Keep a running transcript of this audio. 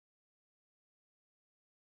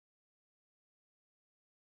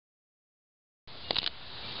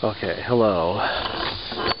Okay, hello.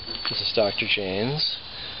 This is Dr. James,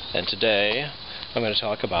 and today I'm going to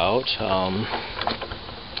talk about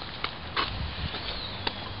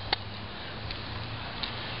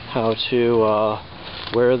how to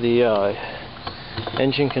where the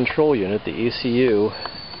engine control unit, the ECU,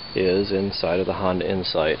 is inside of the Honda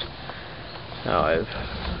Insight. Now, I've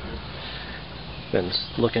been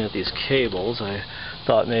looking at these cables. I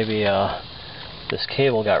thought maybe this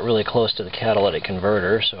cable got really close to the catalytic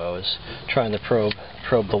converter, so I was trying to probe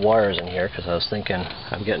the wires in here because I was thinking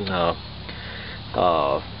I'm getting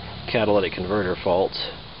catalytic converter faults,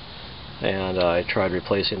 and I tried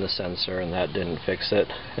replacing the sensor and that didn't fix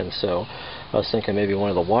it, and so I was thinking maybe one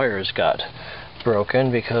of the wires got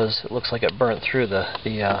broken because it looks like it burnt through the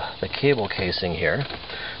cable casing here.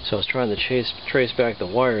 So I was trying to trace back the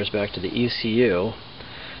wires back to the ECU,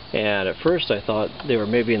 and at first I thought they were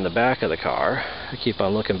maybe in the back of the car. I keep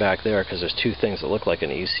on looking back there because there's two things that look like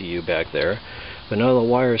an ECU back there, but none of the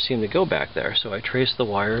wires seem to go back there. So I traced the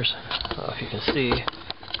wires. If you can see,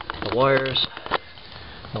 the wires,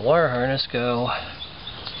 the wire harness go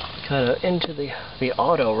kind of into the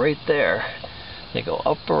auto right there. They go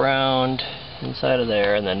up around inside of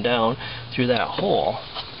there and then down through that hole.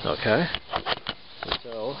 Okay? And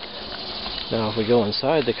so now if we go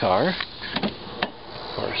inside the car,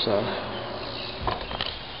 of course,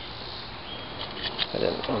 I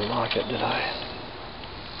didn't unlock it, did I?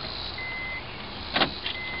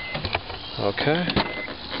 Okay.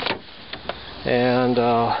 And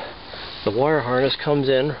the wire harness comes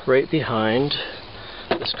in right behind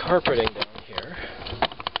this carpeting down here.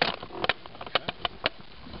 Okay.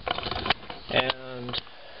 And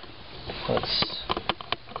let's,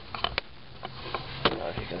 I don't know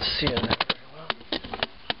if you can see it very well.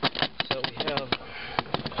 So we have,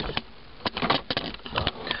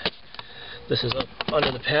 this is up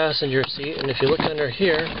under the passenger seat, and if you look under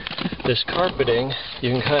here, there's carpeting.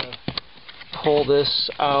 You can kind of pull this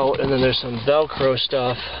out, and then there's some Velcro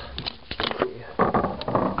stuff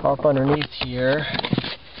up underneath here.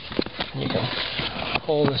 You can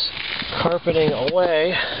pull this carpeting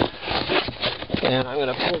away, and I'm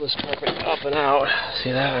going to pull this carpeting up and out.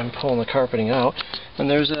 See that? I'm pulling the carpeting out, and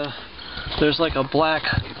there's like a black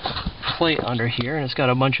plate under here, and it's got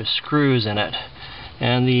a bunch of screws in it.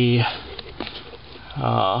 And the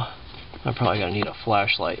I'm probably going to need a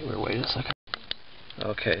flashlight. Wait a second.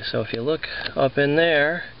 Okay, so if you look up in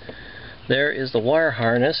there, there is the wire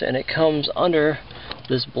harness, and it comes under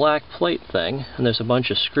this black plate thing, and there's a bunch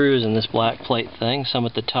of screws in this black plate thing, some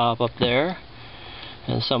at the top up there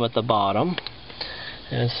and some at the bottom.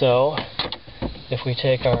 And so if we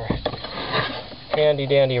take our handy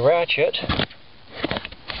dandy ratchet,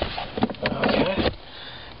 okay,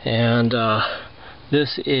 and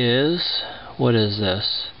this is, what is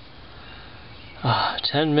this?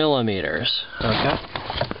 10 millimeters, okay?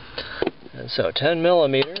 And so 10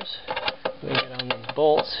 millimeters, we get on these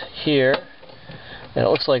bolts here, and it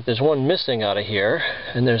looks like there's one missing out of here,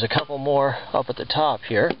 and there's a couple more up at the top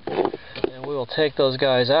here, and we will take those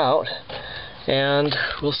guys out, and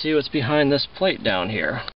we'll see what's behind this plate down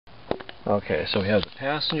here. Okay, so we have the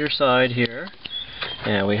passenger side here,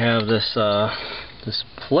 and we have this this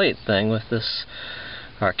plate thing with this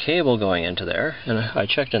our cable going into there, and I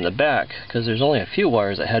checked in the back because there's only a few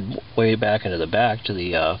wires that head way back into the back to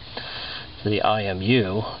the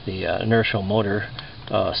IMU, the inertial motor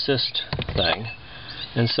assist thing.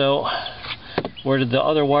 And so where did the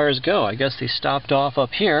other wires go? I guess they stopped off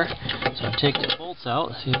up here. So I take the bolts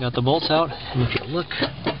out. So you got the bolts out, and if you look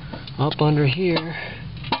up under here,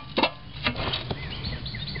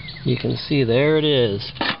 you can see there it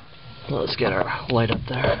is. Let's get our light up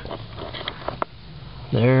there.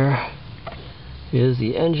 There is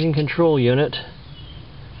the engine control unit,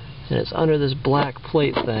 and it's under this black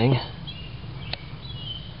plate thing.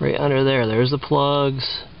 Right under there, there's the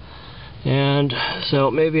plugs. And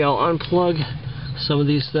so maybe I'll unplug some of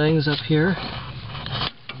these things up here.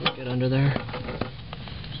 Get under there.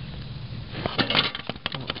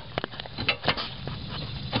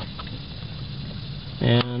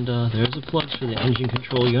 And there's the plugs for the engine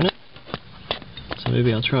control unit. So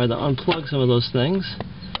maybe I'll try to unplug some of those things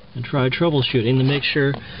and try troubleshooting to make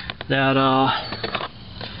sure that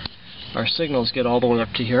our signals get all the way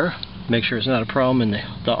up to here. Make sure it's not a problem in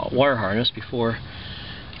the wire harness before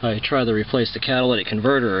I try to replace the catalytic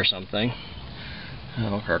converter or something,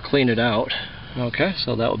 or clean it out. Okay,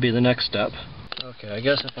 so that would be the next step. Okay, I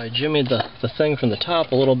guess if I jimmied the thing from the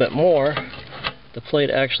top a little bit more, the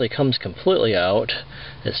plate actually comes completely out.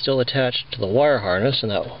 It's still attached to the wire harness,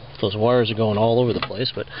 and those wires are going all over the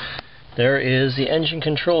place, but there is the engine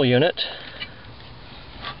control unit.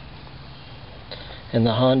 in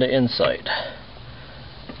the Honda Insight.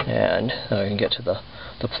 And I can get to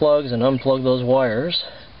the plugs and unplug those wires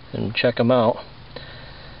and check them out.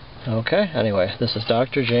 Okay, anyway, this is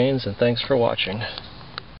Dr. Janes, and thanks for watching.